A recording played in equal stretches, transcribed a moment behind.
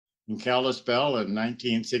in Kalispell in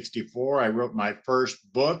 1964. I wrote my first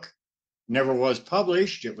book, never was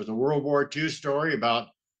published. It was a World War II story about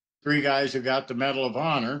three guys who got the Medal of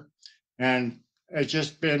Honor. And it's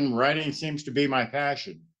just been, writing seems to be my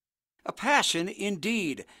passion. A passion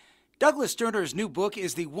indeed. Douglas Sterner's new book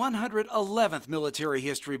is the 111th military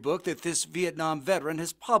history book that this Vietnam veteran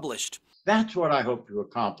has published. That's what I hope to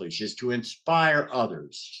accomplish, is to inspire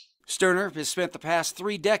others. Sterner has spent the past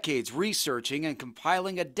 3 decades researching and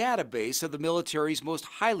compiling a database of the military's most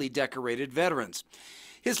highly decorated veterans.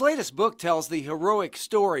 His latest book tells the heroic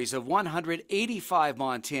stories of 185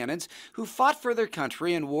 Montanans who fought for their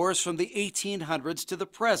country in wars from the 1800s to the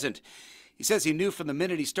present. He says he knew from the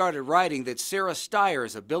minute he started writing that Sarah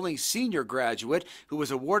Stiers, a Billings senior graduate who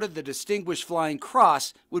was awarded the Distinguished Flying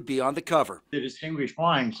Cross, would be on the cover. The Distinguished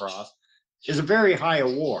Flying Cross is a very high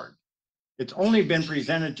award. It's only been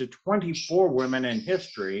presented to 24 women in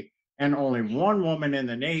history and only 1 woman in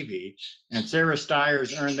the Navy, and Sarah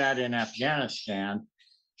Stiers earned that in Afghanistan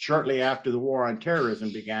shortly after the War on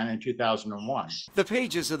Terrorism began in 2001. The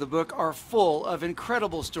pages of the book are full of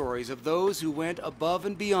incredible stories of those who went above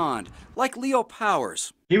and beyond, like Leo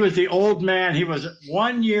Powers. He was the old man. He was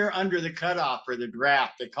 1 year under the cutoff for the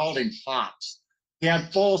draft. They called him Fox. He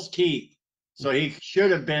had false teeth, so he should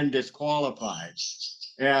have been disqualified.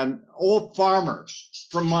 And old farmer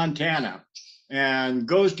from Montana, and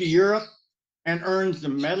goes to Europe and earns the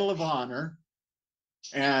Medal of Honor.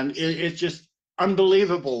 And it's just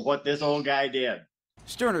unbelievable what this old guy did.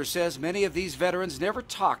 Sterner says many of these veterans never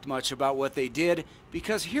talked much about what they did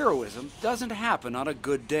because heroism doesn't happen on a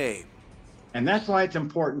good day. And that's why it's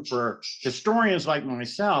important for historians like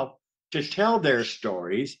myself to tell their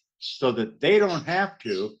stories so that they don't have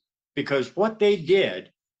to, because what they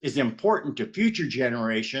did is important to future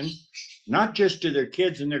generations, not just to their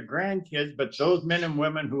kids and their grandkids, but those men and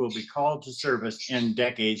women who will be called to service in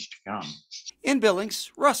decades to come. In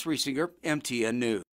Billings, Russ Riesinger, MTN News.